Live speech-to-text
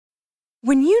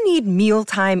When you need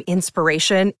mealtime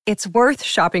inspiration, it's worth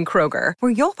shopping Kroger,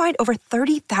 where you'll find over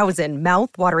 30,000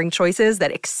 mouth-watering choices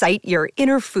that excite your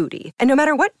inner foodie. And no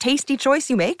matter what tasty choice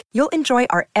you make, you'll enjoy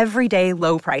our everyday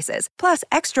low prices, plus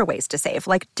extra ways to save,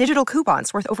 like digital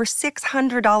coupons worth over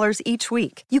 $600 each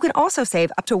week. You can also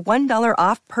save up to $1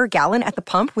 off per gallon at the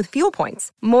pump with fuel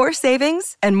points. More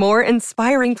savings and more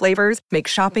inspiring flavors make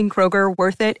shopping Kroger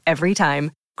worth it every time.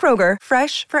 Kroger,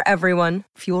 fresh for everyone.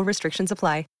 Fuel restrictions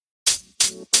apply.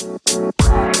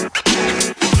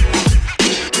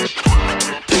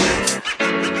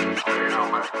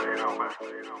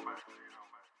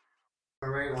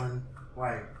 Right one.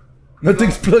 Why?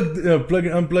 Nothing's plugged. Plug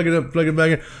it, unplug it up, plug it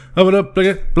back in. Up it up, plug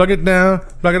it down,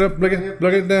 plug it up, plug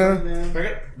it down.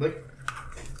 Plug it.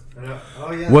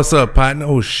 Oh yeah. What's up, partner?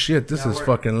 Oh shit, this is we're-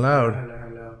 fucking loud.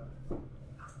 Hello.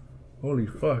 Holy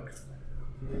fuck.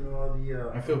 You know all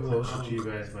the, I feel closer to you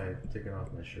guys by taking off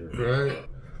my shirt. Right.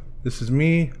 This is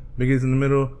me. Biggie's in the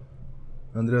middle.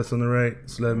 Andres on the right.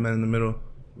 Sledman in the middle.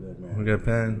 We got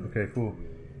Pan. Okay, cool.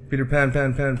 Peter Pan.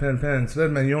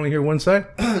 Sledman, you only hear one side?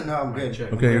 No, I'm good.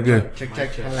 Okay, you're good. Check.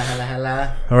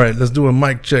 Hello. All right, let's do a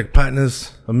mic check,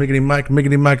 partners. A miggity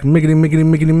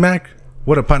Mac.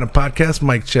 What up, partner podcast?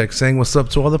 Mic check, saying what's up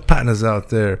to all the partners out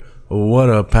there. What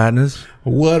up, partners?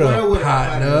 What up,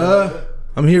 partner?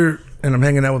 I'm here and I'm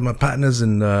hanging out with my partners,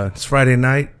 and it's Friday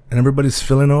night, and everybody's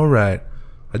feeling all right.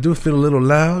 I do feel a little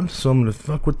loud, so I'm gonna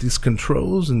fuck with these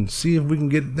controls and see if we can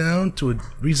get down to a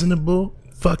reasonable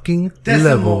fucking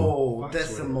level.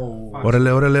 Decimal.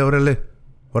 Orale.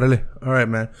 All right,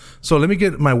 man. So let me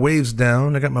get my waves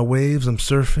down. I got my waves. I'm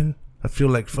surfing. I feel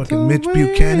like fucking Mitch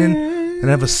Buchanan, and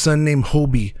I have a son named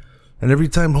Hobie. And every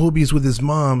time Hobie's with his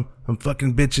mom, I'm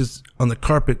fucking bitches on the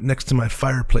carpet next to my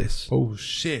fireplace. Oh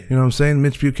shit! You know what I'm saying,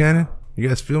 Mitch Buchanan? You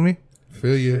guys feel me?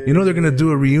 Feel you? You know they're gonna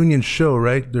do a reunion show,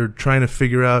 right? They're trying to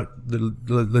figure out the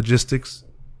logistics.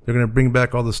 They're gonna bring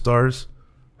back all the stars.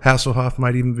 Hasselhoff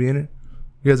might even be in it.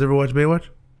 You guys ever watch Baywatch?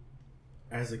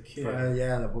 As a kid,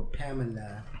 Yeah, with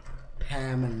Pamela.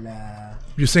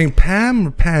 You're saying Pam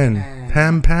or Pan?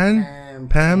 Pam.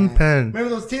 Remember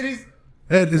those titties?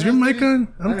 Ed, is your mic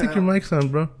on? I don't think your mic's on,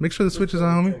 bro. Make sure the switch is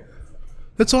on, homie.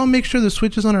 Let's all make sure the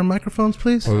switch is on our microphones,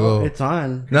 please. Oh, It's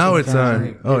on. Now it's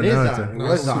on. Oh, It is now it's on. on. It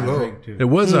was on. It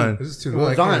was on. this is too It low.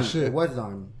 was I on. can't shit. It was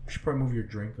on. You should probably move your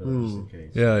drink up just in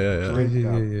case. Yeah. Yeah.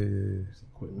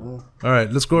 All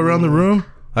right, let's go around the room.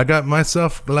 I got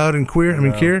myself loud and queer.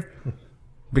 Kier.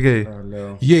 Big A.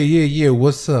 Hello. Yeah.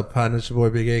 What's up, partner? It's your boy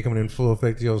Big A coming in full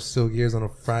effect. Yo, still gears on a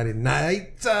Friday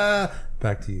night.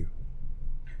 Back to you.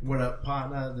 What up,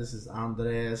 partner? This is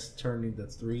Andres turning the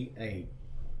 3A,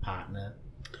 partner.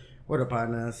 What up,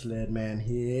 partner? Sledman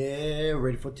here.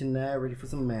 Ready for tonight. Ready for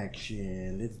some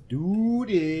action. Let's do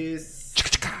this.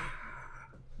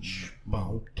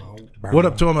 What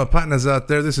up to all my partners out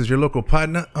there? This is your local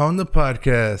partner on the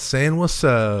podcast saying what's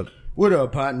up. What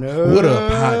up, partner? What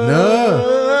up,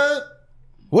 partner?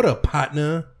 What up,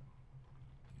 partner?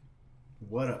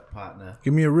 What up, partner?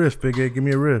 Give me a riff, Big A. Give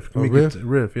me a riff. Give me riff? a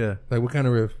riff, yeah. Like what kind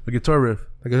of riff? A guitar riff.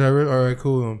 Like a riff? All right,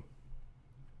 cool.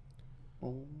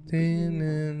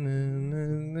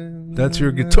 That's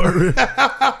your guitar riff.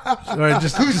 All right,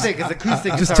 just Acoustic. It's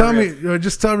acoustic. just tell me,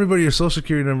 just tell everybody your social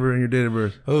security number and your date of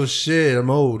birth. Oh shit, I'm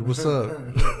old. What's up?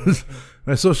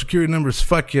 My social security number is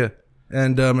fuck ya,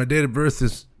 and my date of birth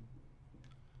is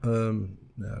no.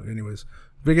 Anyways,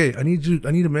 Big A, I need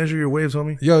to measure your waves,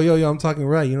 homie. Yo, I'm talking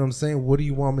right. You know what I'm saying? What do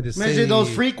you want me to say? Measure those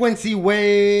frequency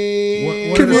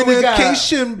waves.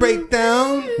 Communication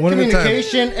breakdown. One at a time.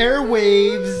 Communication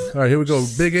airwaves. All right, here we go.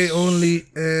 Big A only,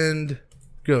 and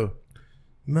go.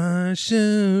 My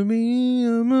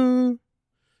Sharima.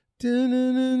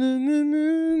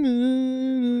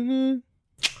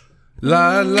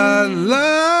 La la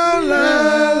la la la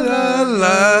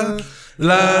la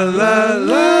la la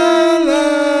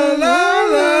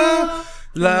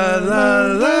la la la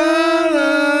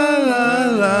la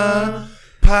la.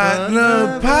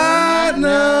 Partner,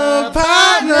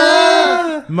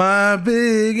 my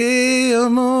big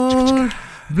amor,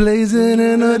 blazing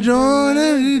in a joint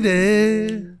every day.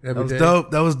 That was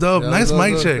dope. That was dope. Nice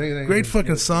mic check. Great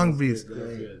fucking song beats.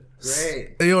 Great.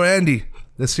 Hey, yo, Andy,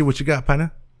 let's see what you got,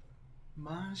 partner.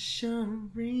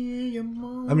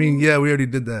 I mean, yeah, we already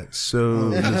did that. So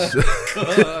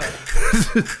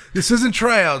this isn't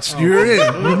tryouts. You're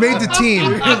in. You made the team.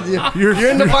 You're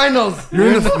in the finals.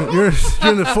 You're in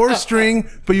the fourth string,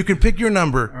 but you can pick your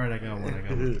number. All right, I got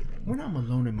one. When I'm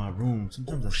alone in my room,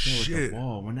 sometimes I stare at the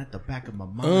wall. When at the back of my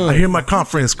mind, I hear my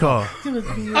conference call.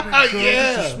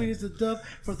 yeah, sweet as a dove.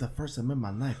 For the first time in my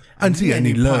life, Auntie, I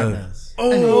need love. Partners.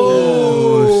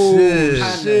 Oh,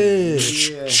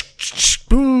 shit. Yeah.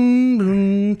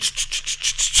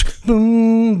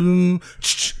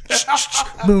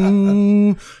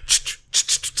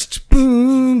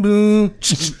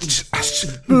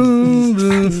 Boom,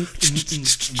 boom.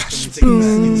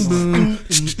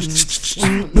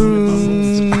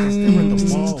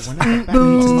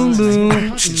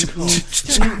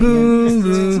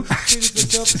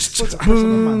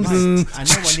 Boom, boom. I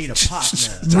know I need a partner.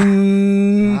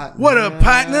 What up,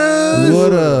 partners?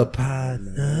 What up,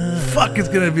 partner? Fuck, it's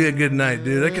gonna be a good night,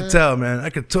 dude. I can tell, man. I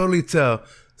can totally tell.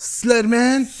 Sled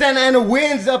man. Santa Ana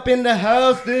Winds up in the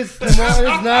house this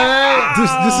night.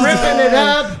 This is Ripping it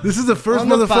up. This is the first On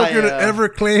the motherfucker to fire. ever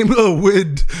claim a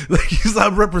win. Like he's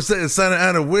not representing Santa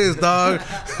Ana Wiz, dog.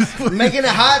 Making it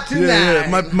hot tonight.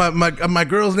 Yeah. My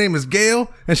girl's name is Gail,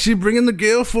 and she bringing the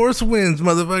Gale Force winds,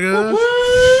 motherfucker.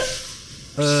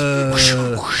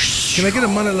 Can I get a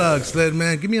monologue, Sled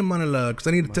man? Give me a monologue, cause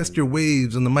I need to test your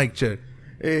waves on the mic check.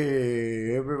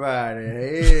 Hey, everybody.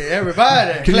 Hey,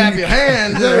 everybody. Can Clap you- your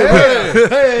hands.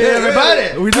 Hey,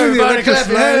 everybody. We doing the Everybody electric clap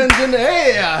your slide? hands in the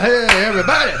air. Hey,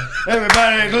 everybody.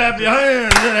 Everybody clap your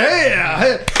hands in the air.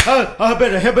 Hey,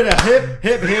 hip,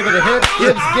 hip,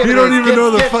 You don't even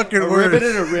know the fucking words. You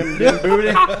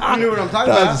know what I'm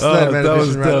talking about? Sled man that was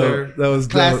edition right dope. there. That was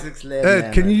Classic dope. Sled Ed,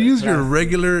 man can you right use there. your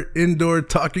regular indoor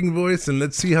talking voice and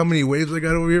let's see how many waves I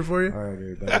got over here for you? All right,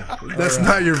 everybody. That's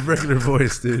not your regular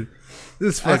voice, dude.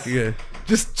 This fucking guy.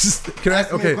 Just can I?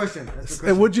 Ask me Okay. a question. Ask me a Hey,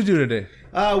 question. what'd you do today?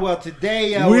 Well,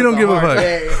 today We was don't give a hard fuck.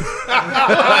 day.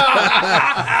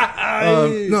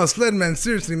 No, Sled man.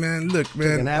 Seriously, man. Look,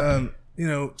 man. nap.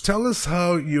 Tell us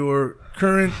how your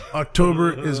current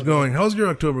October is going. How's your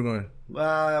October going?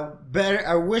 Better.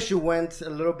 I wish it went a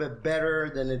little bit better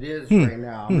than it is Hmm. right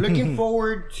now. I'm looking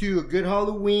forward to a good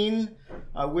Halloween.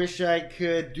 I wish I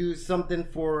could do something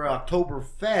for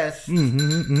Oktoberfest.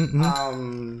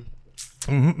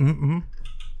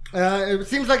 It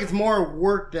seems like it's more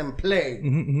work than play.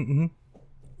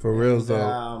 For real,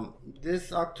 though.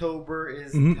 This October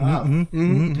is tough.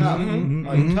 Tough.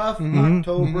 A tough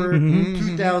October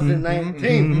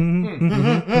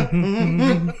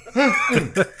 2019.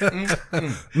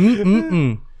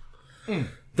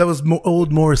 That was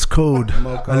old Morse code.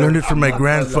 I learned it from my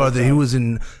grandfather. He was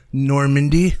in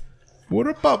Normandy. What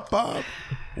about Bob?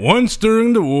 Once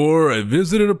during the war, I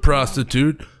visited a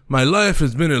prostitute. My life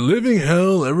has been a living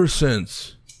hell ever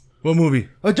since. What movie?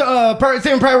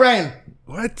 Saving Private Ryan.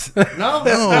 What? No?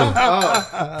 No.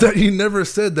 Oh. That he never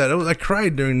said that. I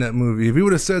cried during that movie. If he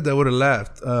would have said that, I would have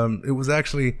laughed. It was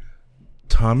actually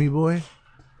Tommy Boy.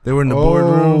 They were in the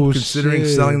boardroom considering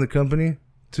shit. selling the company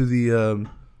to the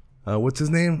what's his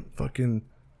name? Fucking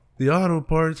the auto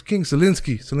parts king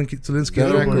Zelinsky. Zelinsky That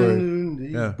Auto record. Parts.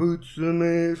 These Yeah. boots are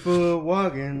made for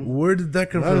walking. Where did that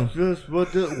come That's from? just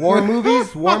what the war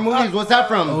movies. War movies. What's that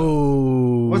from?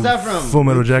 Oh, What's that from? Full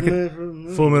Metal Jacket.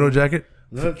 Full Metal Jacket.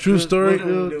 That's True just story. what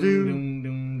they'll do.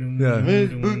 Yeah.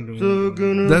 His boots are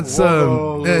gonna That's walk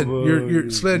all Ed. over You're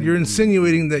Sled. You're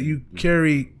insinuating that you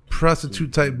carry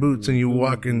prostitute type boots and you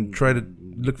walk and try to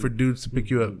look for dudes to pick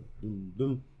you up.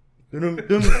 Dum,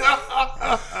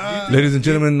 Ladies and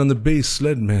gentlemen, on the bass,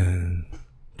 Sled Man.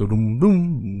 Dum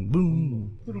boom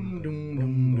boom.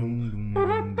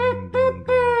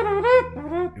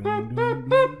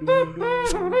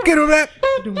 Get over that.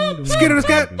 Skittle the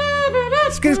scat.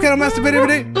 Skittle scat on masturbate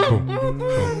every day.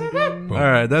 All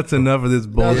right, that's enough of this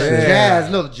bullshit.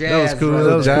 little jazz. That was cool.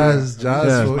 brother. That was Jazz,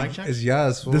 Yeah. fool. Mic check? It's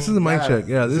Yaz, fool. This is a mic Jazz. check.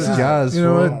 Yeah, this is Jazz, You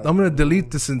know fool. what? I'm gonna delete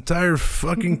this entire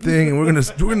fucking thing, and we're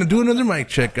gonna do another mic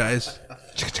check, guys.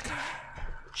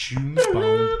 All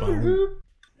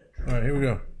right, here we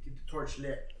go. Keep the torch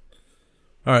lit.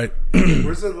 All right,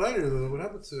 Where's that lighter, though? What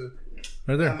happened to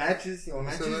right there. Matches. You want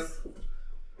matches?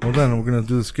 Hold on, we're gonna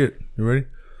do the skit. You ready?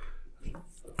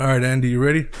 All right, Andy, you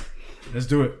ready? Let's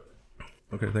do it.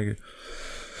 Okay, thank you.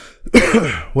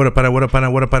 What up, pana? What up,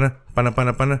 pana? What up, pana? Pana,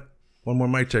 pana, pana. One more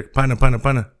mic check. Pana, pana,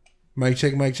 pana. Mic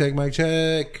check, mic check, mic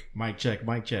check. Mic check,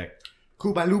 mic check.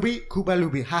 Kuba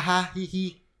Luby. Ha ha hee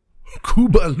hee.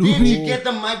 Cuba Did you Lubi. get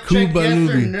the mic check? Cuba Yes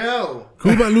or Luby. no?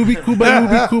 Cuba Lubi. Cuba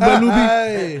Lubi. Cuba Lubi.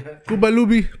 Hey. Cuba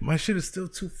Lubi. My shit is still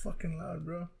too fucking loud,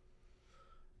 bro.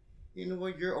 You know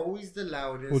what? You're always the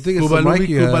loudest. Well, think it's Cuba the mic Lubi.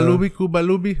 you Cuba have. Lubi. Cuba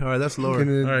Lubi. All right, that's lower.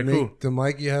 Gonna All right, make cool. The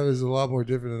mic you have is a lot more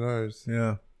different than ours.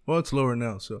 Yeah. Well, it's lower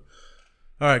now, so.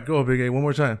 All right, go, Big A. One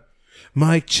more time.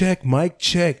 Mic check,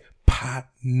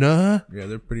 partner. Yeah,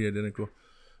 they're pretty identical.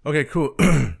 Okay, cool.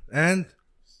 And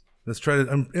let's try to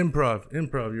improv.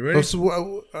 You ready? Oh,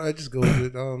 so I just go with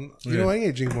it. You know, I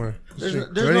ain't drink more.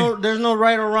 There's no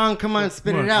right or wrong. Come on,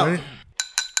 spit Come it on, out. ready?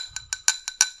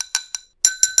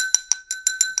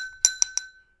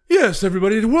 Yes,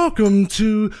 everybody, welcome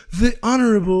to the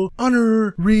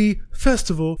Honorary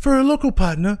Festival for a local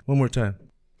partner. One more time.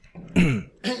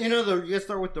 You know, you gotta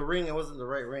start with the ring. It wasn't the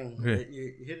right ring. Okay.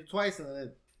 You hit it twice and then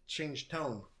it changed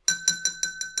tone.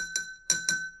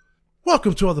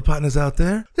 Welcome to all the partners out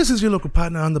there. This is your local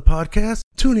partner on the podcast,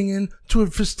 tuning in to a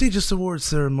prestigious awards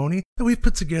ceremony that we've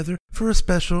put together for a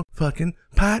special fucking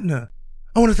partner.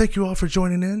 I want to thank you all for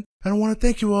joining in, and I want to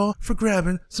thank you all for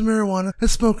grabbing some marijuana and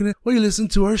smoking it while you listen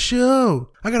to our show.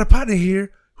 I got a partner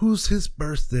here who's his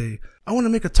birthday. I want to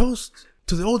make a toast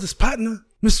to the oldest partner,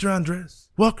 Mr. Andres.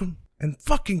 Welcome, and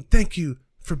fucking thank you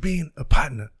for being a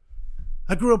partner.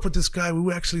 I grew up with this guy.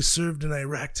 We actually served in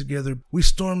Iraq together. We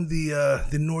stormed the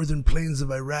northern plains of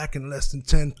Iraq in less than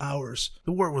 10 hours.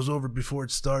 The war was over before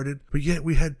it started, but yet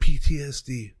we had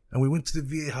PTSD. And we went to the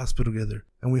VA hospital together,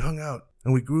 and we hung out,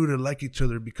 and we grew to like each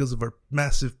other because of our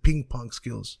massive ping pong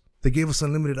skills. They gave us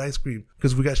unlimited ice cream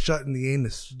because we got shot in the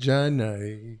anus.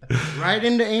 Johnny. Right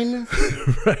in the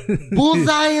anus? Right.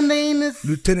 Bullseye in the anus?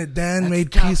 Lieutenant Dan That's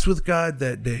made tough. peace with God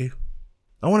that day.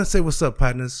 I want to say what's up,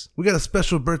 partners. We got a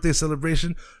special birthday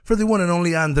celebration for the one and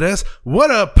only Andres. What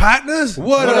up, partners?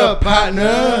 What up,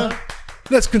 partner?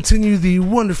 Let's continue the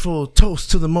wonderful toast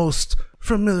to the most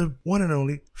from the one and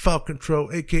only Falcon Control,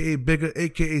 a.k.a. Bigger,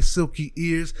 a.k.a. Silky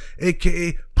Ears,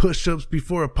 a.k.a. Push-Ups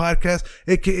Before a Podcast,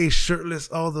 a.k.a. Shirtless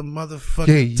all the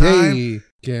motherfucking time.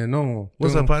 Que no.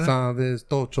 What's up, partner? Sabes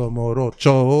tocho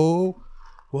morocho.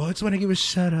 Well, I just want to give a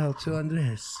shout out to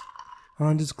Andres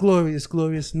on this glorious,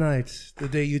 glorious night, the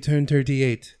day you turned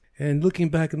 38. And looking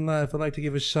back in life, I'd like to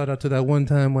give a shout out to that one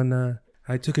time when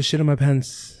I took a shit in my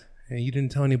pants and you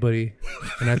didn't tell anybody.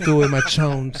 And I threw away my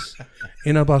chones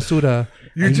in a basura.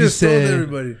 You and just said, told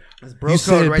everybody. That's bro you code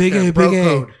said, right Big there. A, Bro Big A,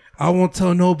 code. I won't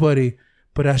tell nobody,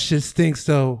 but that shit stinks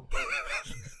though.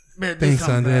 Man, this Thanks,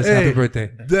 sounds Andres. bad. Happy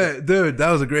birthday. Dude,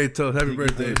 that was a great toast. Happy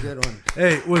birthday. Good one.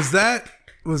 Hey, was that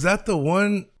the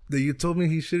one that you told me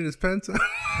he shit in his pants on?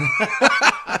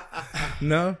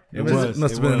 No? It must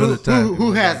was. have been another time.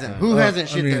 Who hasn't? Who hasn't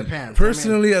I shit mean, their pants?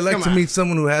 Personally, I like come to on. meet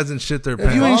someone who hasn't shit their If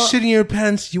pants. you ain't All- shitting your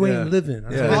pants, you Yeah. ain't living.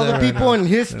 I'll Yeah. tell you All that the right people now. in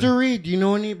history, do you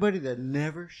know anybody that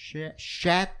never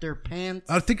shat their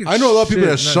pants? I think it's I know a lot of people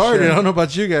that shit, not sharded. I shit. don't know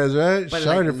about you guys, right? But Sharded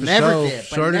like, for never sure. did.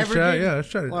 But Sharded, never shot, did? yeah, I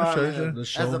shot it. Well, I shot I it. mean, The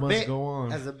show must go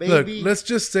on. As a Look, baby, let's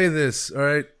just say this, all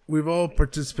right? We've all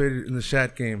participated in the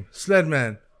shat game.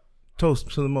 Sledman,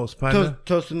 toast to the most, partner.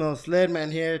 Toast to no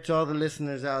Sledman here to all the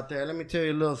listeners out there. Let me tell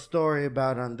you a little story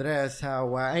about Andres,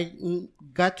 how I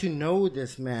got to know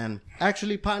this man.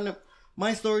 Actually, partner,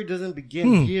 my story doesn't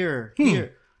begin here.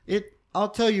 I'll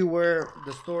tell you where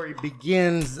the story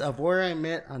begins of where I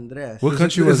met Andres. What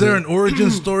country Is was there it? an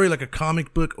origin story, like a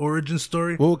comic book origin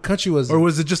story? What country was it? Or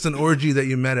was it just an orgy that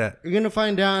you met at? You're gonna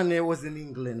find out, and it was in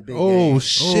England. Big Oh, A.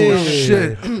 shit. Oh,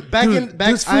 shit. Back Dude, in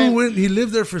back, this fool went, he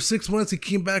lived there for 6 months. He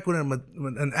came back with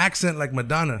an accent like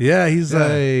Madonna. Yeah, he's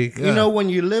like... You know, when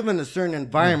you live in a certain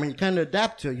environment, you kind of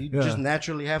adapt to it. You Yeah. just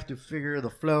naturally have to figure the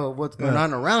flow of what's going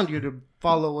on around you to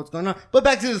follow what's going on. But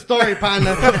back to the story,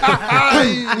 partner.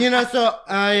 So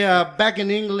I back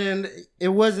in England, it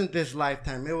wasn't this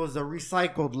lifetime. It was a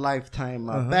recycled lifetime.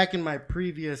 Back in my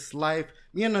previous life,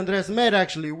 me and Andres met.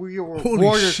 Actually, we were Holy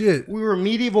warriors. shit. We were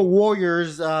medieval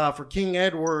warriors for King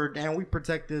Edward, and we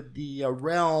protected the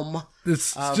realm.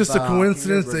 It's of, just a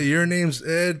coincidence King Edward. that your name's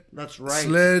Ed. That's right.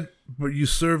 Sled, but you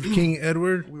served King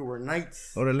Edward. We were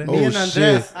knights. Orale. Me and Oh,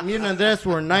 Andres, me and Andres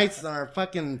were knights on our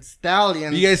fucking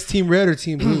stallions, You guys team red or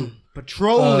team blue?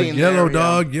 patrolling. the Yellow area.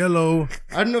 dog, yellow.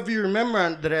 I don't know if you remember,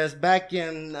 Andres, back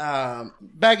in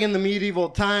the medieval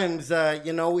times.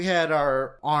 We had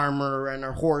our armor and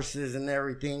our horses and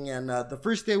everything. And the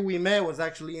first day we met was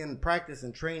actually in practice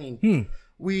and training.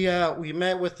 We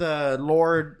met with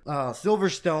Lord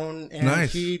Silverstone, and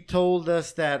Nice. he told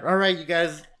us that, all right, you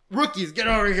guys, rookies, get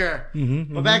over here.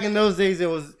 But back in those days, it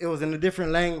was in a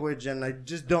different language, and I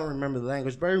just don't remember the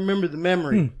language, but I remember the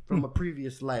memory from a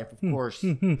previous life, of course.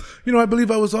 You know, I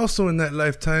believe I was also in that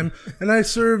lifetime, and I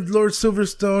served Lord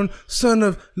Silverstone, son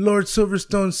of Lord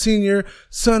Silverstone Sr.,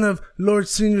 son of Lord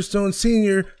Silverstone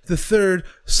Sr., the third,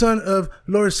 son of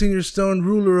Lord Silverstone,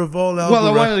 ruler of all Alberta. Well,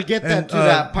 I wanted to get that to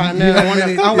that, partner.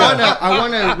 yeah, I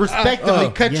want to respectively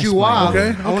cut yes, you my off.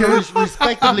 Okay, I want to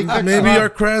respectively cut Maybe you our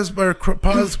off.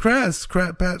 pause crass,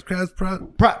 Crass,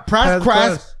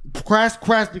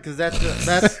 because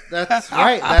that's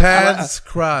right. pads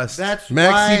crossed. That's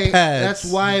Maxi why. pads. That's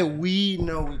why we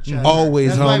know each other. Always,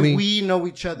 that's homie. why we know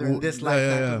each other in this Yeah,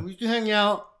 lifetime. yeah. We used to hang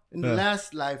out in the Yeah.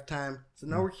 last lifetime, so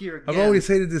now we're here again. I've always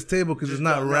hated this table because Just it's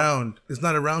not don't know. round. It's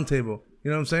not a round table. You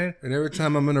know what I'm saying? And every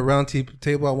time I'm in a round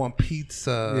table, I want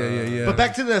pizza. Yeah. But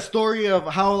back to the story of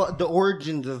how the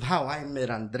origins of how I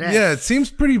met Andres. Yeah, it seems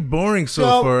pretty boring so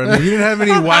So- far. I mean, you didn't have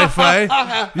any Wi-Fi.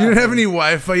 You didn't have any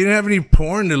Wi-Fi. You didn't have any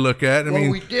porn to look at. I Well, mean,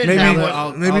 we did maybe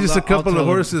have just a I'll couple of tell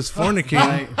horses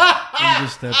fornicating. Let me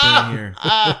just step in here.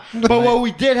 But what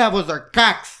we did have was our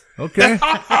cocks. Okay.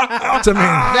 I mean,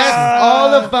 That's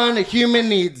all the fun a human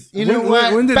needs. You know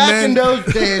what? when did Back in men-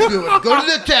 those days, we would go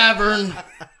to the tavern.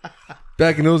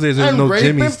 Back in those days, there's And no rape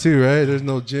Jimmys him? too, right? There's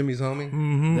no Jimmys,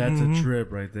 homie. That's a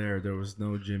trip right there. There was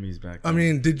no Jimmy's back then. I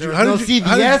mean, did you? There How was did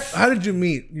no you? CVS? How did you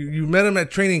meet? You met him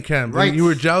at training camp. Right. And you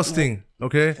were jousting.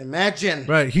 Okay. Imagine.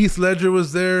 Right. Heath Ledger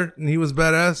was there, and he was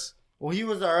badass. Well, he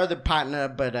was our other partner,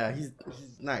 but he's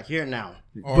not here now.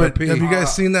 But RIP. have you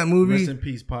guys seen that movie? rest in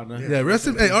peace, partner. Yeah, rest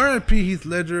in R.I.P. Heath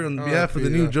Ledger on behalf of the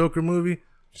new yeah. Joker movie.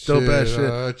 Dope ass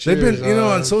shit. Cheers, They've been,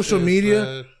 on social cheers, media.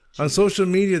 man. On social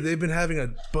media, they've been having a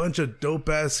bunch of dope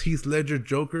ass Heath Ledger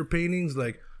Joker paintings.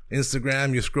 Like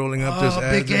Instagram, you're scrolling up. There's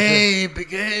ads. Big and shit. A,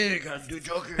 Big A, gotta do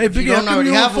Joker. Hey, If Big you A, how don't come already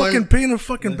you don't have one, fucking paint a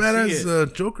fucking Let's see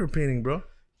badass Joker painting, bro?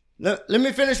 let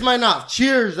me finish mine off.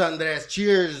 Cheers, Andres.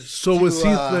 Cheers. So to, was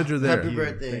Heath Ledger there? Happy Thank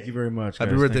birthday. Thank you very much.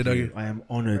 Happy guys. birthday, Thank you. Dougie. I am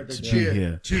honored to be Cheers.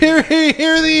 here. Hear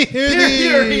thee, Hear,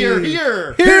 hear, hear.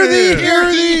 Hear thee,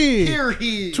 Hear thee. Hear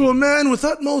he. To a man with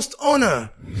utmost honor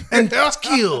and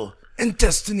skill and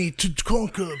destiny to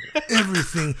conquer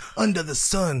everything under the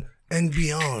sun and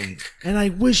beyond. And I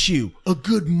wish you a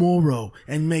good morrow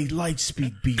and may light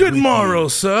speed be Good with morrow, you.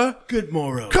 sir. Good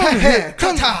morrow. Come here,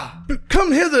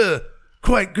 come hither,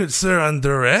 quite good Sir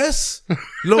Andres,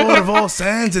 Lord of all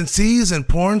sands and seas and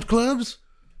porn clubs.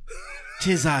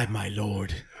 'Tis I, my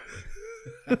lord.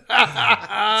 So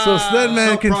Sledman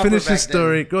So can proper finish his back then.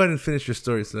 story. Go ahead and finish your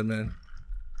story, Sledman.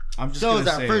 I'm just So gonna was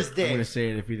our say first it. day. I'm gonna say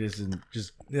it if he doesn't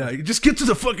just. Yeah, you just get to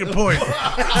the fucking point.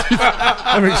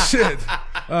 I mean, shit.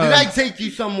 Did I take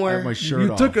you somewhere? Have my shirt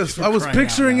You off. took us. I was Crying out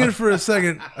picturing loud. it for a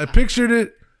second. I pictured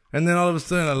it, and then all of a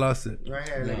sudden I lost it. Right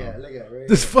here, look at right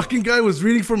This here. fucking guy was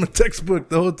reading from a textbook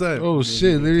the whole time. Oh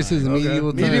shit! Literally says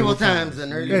medieval times. Medieval times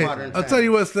and early Hey, modern I'll times. tell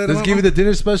you what, Sled. Let's give you the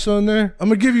dinner special in there. I'm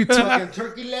gonna give you two. Fucking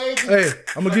turkey leg. Hey,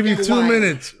 I'm gonna give you fucking 2 wine.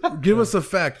 minutes. Give us a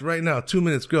fact right now. 2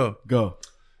 minutes. Go. Go.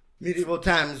 Medieval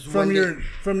times. From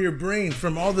when your brain,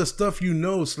 from all the stuff you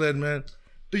know, Sled man.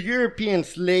 the European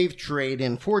slave trade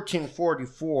in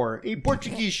 1444, a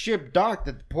Portuguese ship docked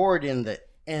at the port in the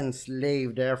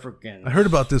enslaved Africans. I heard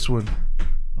about this one.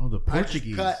 Oh, the I just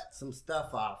Portuguese. cut some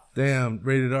stuff off. Damn,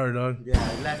 rated R, dog. Yeah,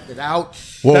 I left it out.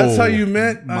 Whoa. That's how you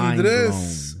met Mind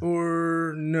Andres,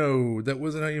 or no? That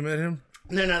wasn't how you met him.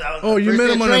 No, that was Oh, the you first met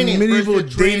day him on training, a medieval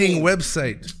first day dating training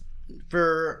website.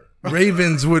 for.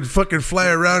 Ravens would fucking fly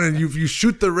around, and you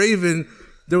shoot the raven.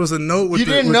 There was a note with You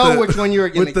the, didn't with know the- which one you were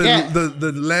gonna with the, get.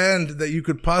 the land that you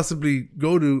could possibly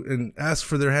go to and ask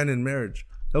for their hand in marriage.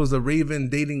 That was the Raven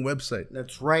dating website.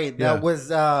 That's right. Yeah. That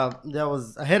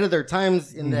was ahead of their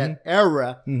times in that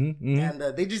era, and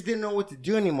they just didn't know what to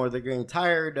do anymore. They're getting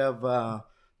tired of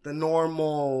the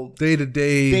normal Day to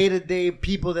day, day-to-day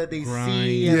people that they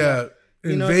see. and, yeah,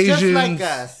 you know, just invasions, like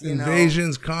us, you know.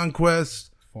 invasions, conquests,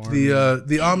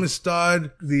 the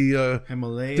Amistad, the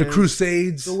Himalayas.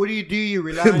 Crusades. So what do? You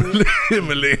rely on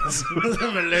Himalayas.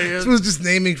 This was just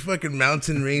naming fucking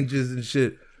mountain ranges and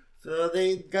shit. So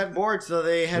they got bored, so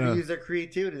they had to use their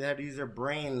creativity. They had to use their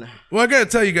brain. Well, I gotta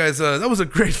tell you guys, that was a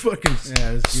great fucking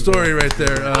story right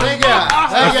there. Thank you.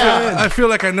 I feel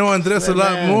like I know Andres a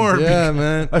lot more. Yeah,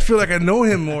 man. I feel like I know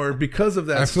him more because of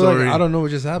that I feel story. like I don't know what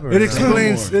just happened. It right now.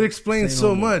 explains. more. It explains Say so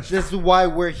no more. much. This is why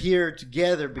we're here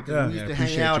together, because Yeah. we used to Yeah, hang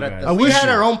appreciate out you at guys. the. I We wish had you-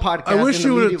 our own podcast. I wish in you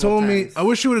the would have medieval told me. times. I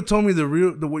wish you would have told me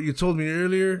what you told me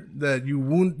earlier, that you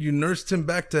nursed him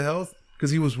back to health because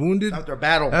he was wounded After a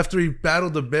battle. after he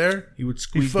battled the bear. He would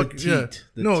squeeze fuck- the teat. yeah.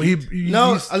 The No, teat.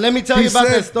 No, let me tell you about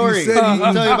that story. He said Let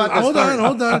me tell you about that hold story. on,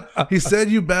 hold on. He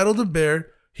said you battled a bear.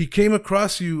 He came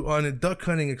across you on a duck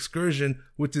hunting excursion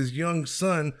with his young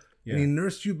son, and he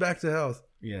nursed you back to health.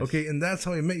 Yes. Okay, and that's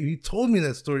how he met you. He told me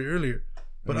that story earlier,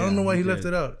 but I don't know why he left did.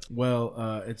 it out.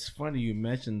 Well, it's funny you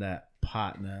mentioned that,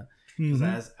 partner. Because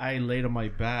as I laid on my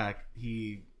back,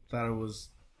 he thought it was,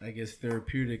 I guess,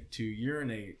 therapeutic to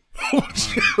urinate on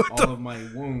all of my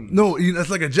wounds. No, that's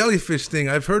like a jellyfish thing.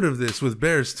 I've heard of this with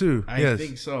bears too. I yes.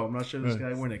 think so. I'm not sure if this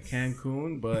guy went to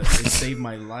Cancun, but it saved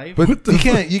my life. But you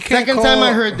can't. Second call, time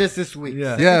I heard this week.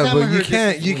 Yeah. Yeah, Second time I but heard you this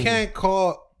can't. this You week. can't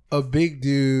call a big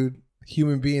dude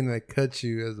human being that cuts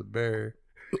you as a bear.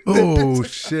 Oh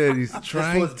shit! He's This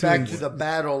trying was back to the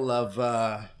battle of.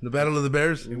 the battle of the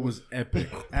bears. It was epic.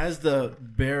 As the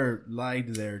bear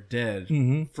lied there dead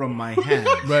from my hand,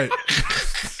 Right.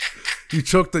 You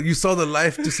choked. You saw the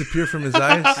life disappear from his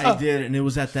eyes. I did, and it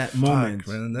was at that moment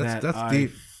man, that that's I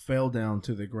deep. fell down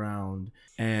to the ground,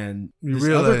 and You this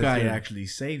realized, other guy yeah. actually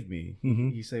saved me.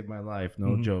 Mhm. He saved my life,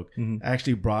 no joke. mhm. I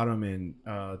actually brought him in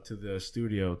to the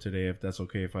studio today, if that's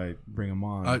okay, if I bring him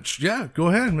on. Yeah, go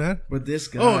ahead, man. But this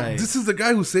guy, Oh, this is the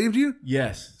guy who saved you,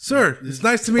 yes, sir. It's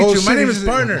nice to meet Oh, you. My shit, name he's is a-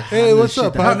 Partner. Hey, what's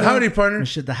up, partner? Howdy, partner.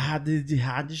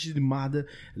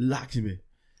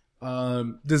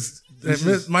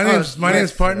 This my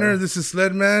name's Partner. This is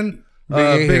Sledman. Big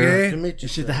A Big here. To A. meet you,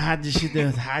 sir.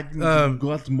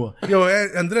 Yo,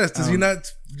 Andres, does he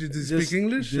not did he speak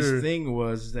English? This Or? thing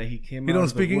was that he came. You out don't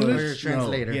of the speak woods. English? You're a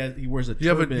translator. No, he wears a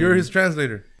Yeah, turban. but you're his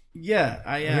translator. Yeah,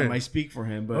 I am. Okay. I speak for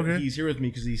him, but Okay. he's here with me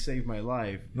because he saved my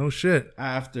life. No shit.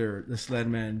 After the sled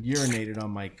man urinated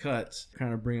on my cuts,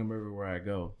 kind of bring him everywhere I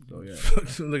go. So yeah,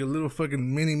 Like a little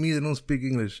fucking mini me that don't speak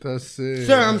English. That's it.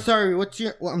 Sir, I'm sorry. What's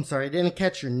your? Well, I'm sorry. I didn't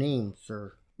catch your name,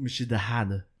 sir. Mr.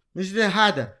 Dahada. Mr.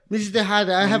 Hada. Mr.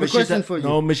 Hada, I have a question for you.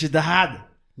 No, Mr. Dahada.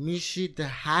 Mr.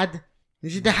 Had.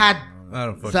 Mr. Had. I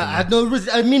don't fucking So know.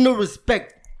 I mean no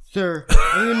respect, sir.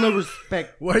 I mean no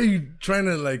respect. Why are you trying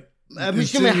to like Mr.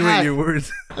 insinuate Had. your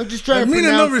words? I'm just trying I to mean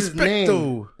pronounce no his respect, name.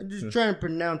 though. I'm just trying to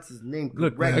pronounce his name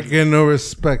Look, I correctly. get no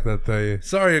respect, I tell you.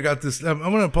 Sorry, I got this. I'm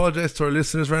going to apologize to our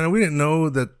listeners right now. We didn't know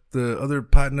that the other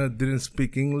partner didn't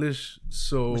speak English,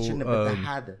 so Mr.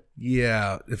 Had.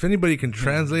 yeah. If anybody can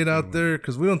translate out there,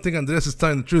 because we don't think Andres is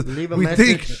telling the truth. Leave a we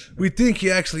message. think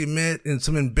he actually met in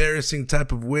some embarrassing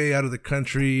type of way out of the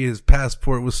country. His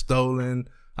passport was stolen.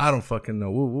 I don't fucking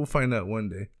know. We'll find out one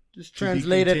day. Just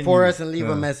translate it for continued. us and leave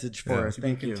a message for us. To be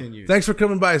Thank you. continued. Thanks for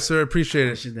coming by, sir. Appreciate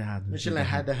it. Mr. Dahada. Mr.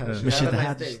 Had. Mr. Have a nice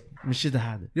Dahada. day. Mr.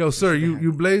 Dahada. Yo, sir,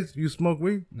 you blaze? You smoke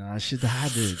weed? Nah, Mr.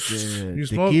 Dahada. You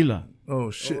smoke? Tequila. Oh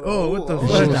shit! Oh, what the oh,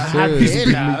 fuck?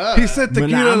 shit. He said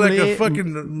tequila like a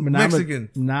fucking Mexican.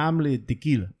 Namely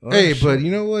tequila. Oh, Hey, shit. but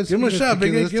you know what? Give him a Speaking of shot,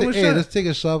 Big A. tequila, Give him a hey, shot. let's take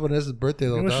a shot on his birthday,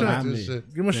 though. Give him a dog. shot. This shit.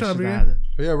 Give him a shot, Mr. Big A. Dahada.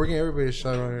 But yeah, we're getting everybody a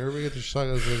shot on here. Everybody get their shot.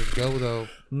 Let's go, though.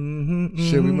 Mm-hmm,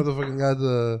 Shit, we motherfucking got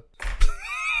the.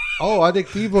 Oh,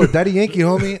 Adictivo, Daddy Yankee,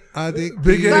 homie. Adictivo.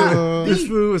 Big A. This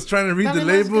fool was trying to read the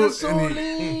label and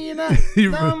he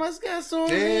Dame más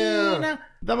gasolina.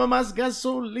 Dame más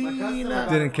gasolina.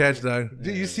 didn't catch that.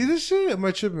 Did you see this shit? Am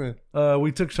I tripping?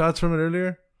 We took shots from it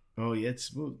earlier. Oh, yeah, it's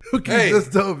smooth. Okay, that's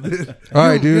dope, dude. All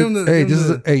right, Give him dude. the- Hey, give this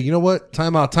him is. Hey, you know what?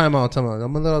 Time out. I'm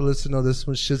gonna let our listeners know this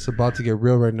one shit's about to get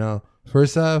real right now.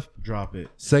 First half, Drop it.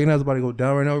 second half's about to go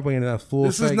down right now. We're bringing that full.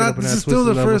 This is fat, get not. up in This that is still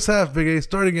the twisted level. first half, Big A.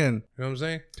 Start again. You know what I'm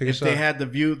saying? Take If a shot. they had the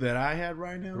view that I had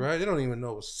right now Right? They don't even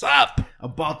know what's up.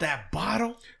 about that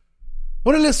bottle,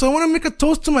 Orale, so I want to make a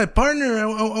toast to my partner.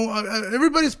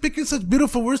 Everybody's speaking such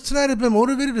beautiful words tonight. I've been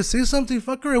motivated to say something,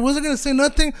 fucker. I wasn't going to say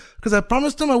nothing because I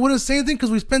promised him I wouldn't say anything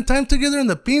because we spent time together in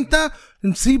the Pinta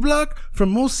in C Block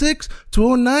from 06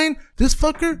 to 09. This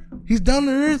fucker, he's down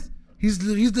to earth. He's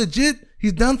legit.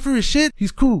 He's down for his shit.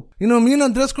 He's cool. You know, me and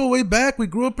Andres go way back. We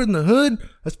grew up in the hood.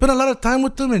 I spent a lot of time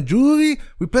with him in juvie.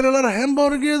 We played a lot of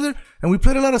handball together. And we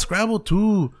played a lot of Scrabble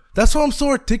too. That's why I'm so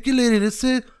articulated. It's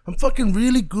it. I'm fucking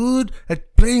really good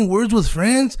at playing words with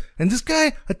friends. And this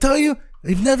guy, I tell you,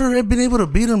 you've never been able to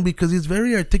beat him because he's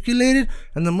very articulated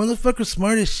and the motherfucker's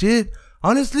smart as shit.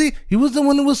 Honestly, he was the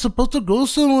one who was supposed to go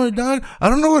somewhere, dog. I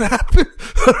don't know what happened.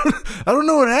 I don't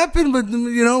know what happened, but,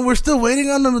 you know, we're still waiting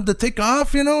on him to take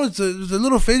off, you know. It's a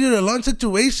little failure to launch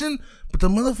situation, but the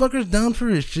motherfucker's down for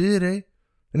his shit, eh?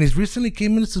 And he's recently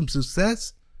came into some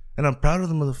success, and I'm proud of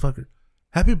the motherfucker.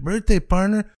 Happy birthday,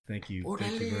 partner. thank you.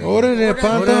 Thank you very much. Órale,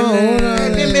 pata,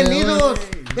 órale. Bienvenidos.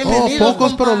 Oh, Bienvenidos,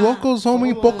 pocos pero compa. locos,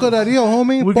 homie. Poca Darío,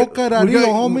 homie. Poca Darío,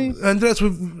 homie. Andres,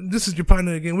 this is your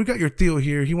partner again. We got your tío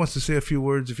here. He wants to say a few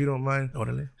words, if you don't mind.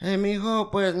 Órale. Mijo,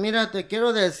 pues mira, te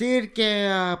quiero decir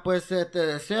que pues te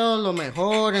deseo lo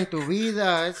mejor en tu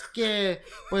vida. Es que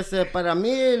pues para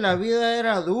mí la vida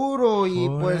era duro y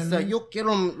pues yo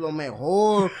quiero lo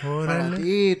mejor para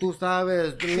ti, tú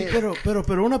sabes.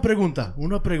 Pero una pregunta.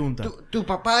 Tu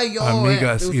papá y yo,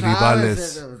 Amigas tú y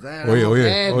sabes, rivales.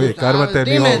 Oye, tú cálmate, sabes.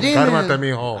 mijo. Dime. Cálmate,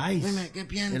 mijo. Ice. Dime, ¿qué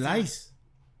piensas? El ice.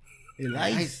 El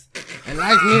ice. Ice. El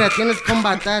ice, mira, tienes que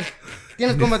combatir.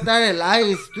 Tienes que combatir el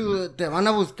ice. Te van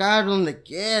a buscar donde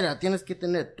quiera. Tienes que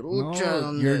tener trucha. No,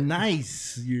 donde... you're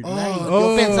nice. You're nice.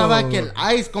 Yo pensaba que el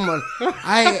ice como el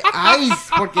ice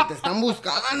porque te están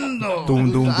buscando.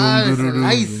 Dum, Tú dum, sabes, dum, dum, el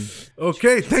dum, ice.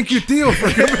 Okay, thank you, tío, for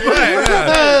coming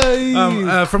by.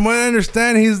 Yeah. From what I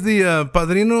understand, he's the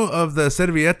padrino of the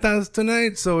servietas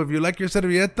tonight. So if you like your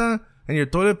servieta and your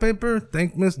toilet paper,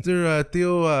 thank Mr.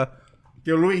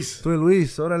 Tío Luis.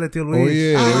 Luis. Órale, Tío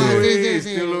Luis. Oye, oye.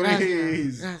 Sí,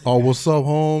 gracias. Oh, what's up,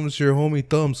 Holmes? Your homie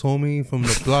Thumbs, homie, from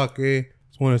the block, eh?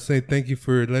 Just want to say thank you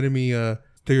for letting me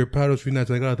stay your paddles 3 nights.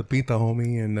 I got the pinta,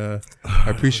 homie, and I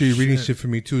appreciate you reading shit for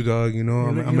me too, dog. You know,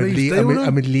 I'm a lead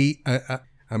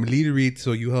to read,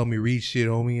 so you help me read shit,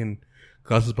 homie. And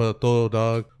gracias para todo,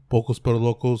 dog. Pocos pero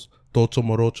locos, tocho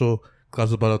morocho.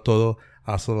 Gracias para todo.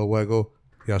 Hasta luego.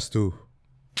 Yas tú.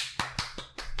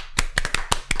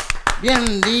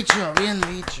 Bien dicho, bien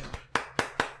dicho.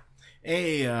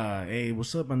 Hey,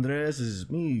 what's up, Andres? This is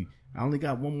me. I only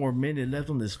got 1 more minute left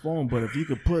on this phone, but if you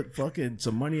could put fucking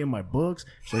some money in my books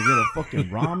so I get a fucking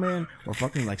ramen or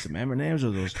fucking like some M&M's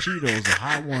or those Cheetos, the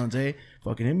hot ones,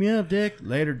 fucking hit me up, Dick.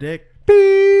 Later, Dick.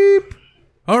 Beep.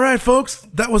 All right, folks,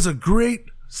 that was a great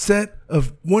set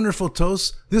of wonderful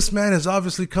toasts. This man has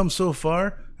obviously come so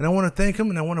far, and I want to thank him,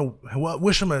 and I want to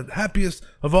wish him a happiest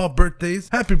of all birthdays.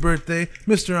 Happy birthday,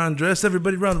 Mr. Andres.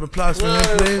 Everybody, round of applause for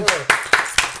him, please.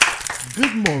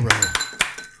 Good morning.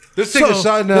 Let's take a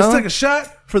shot now. Let's take a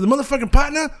shot for the motherfucking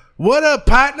partner. What up,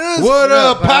 partners? What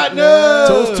up, partner?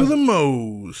 Toast to the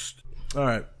most. All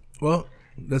right. Well,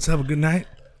 let's have a good night,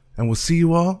 and we'll see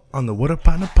you all on the What Up,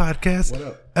 Partner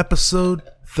podcast, episode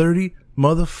 30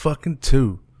 motherfucking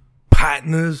 2.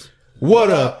 Partners.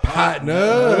 What up,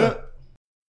 partner?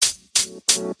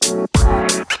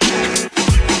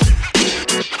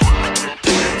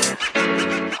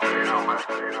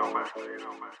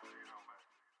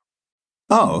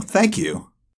 Oh, thank you.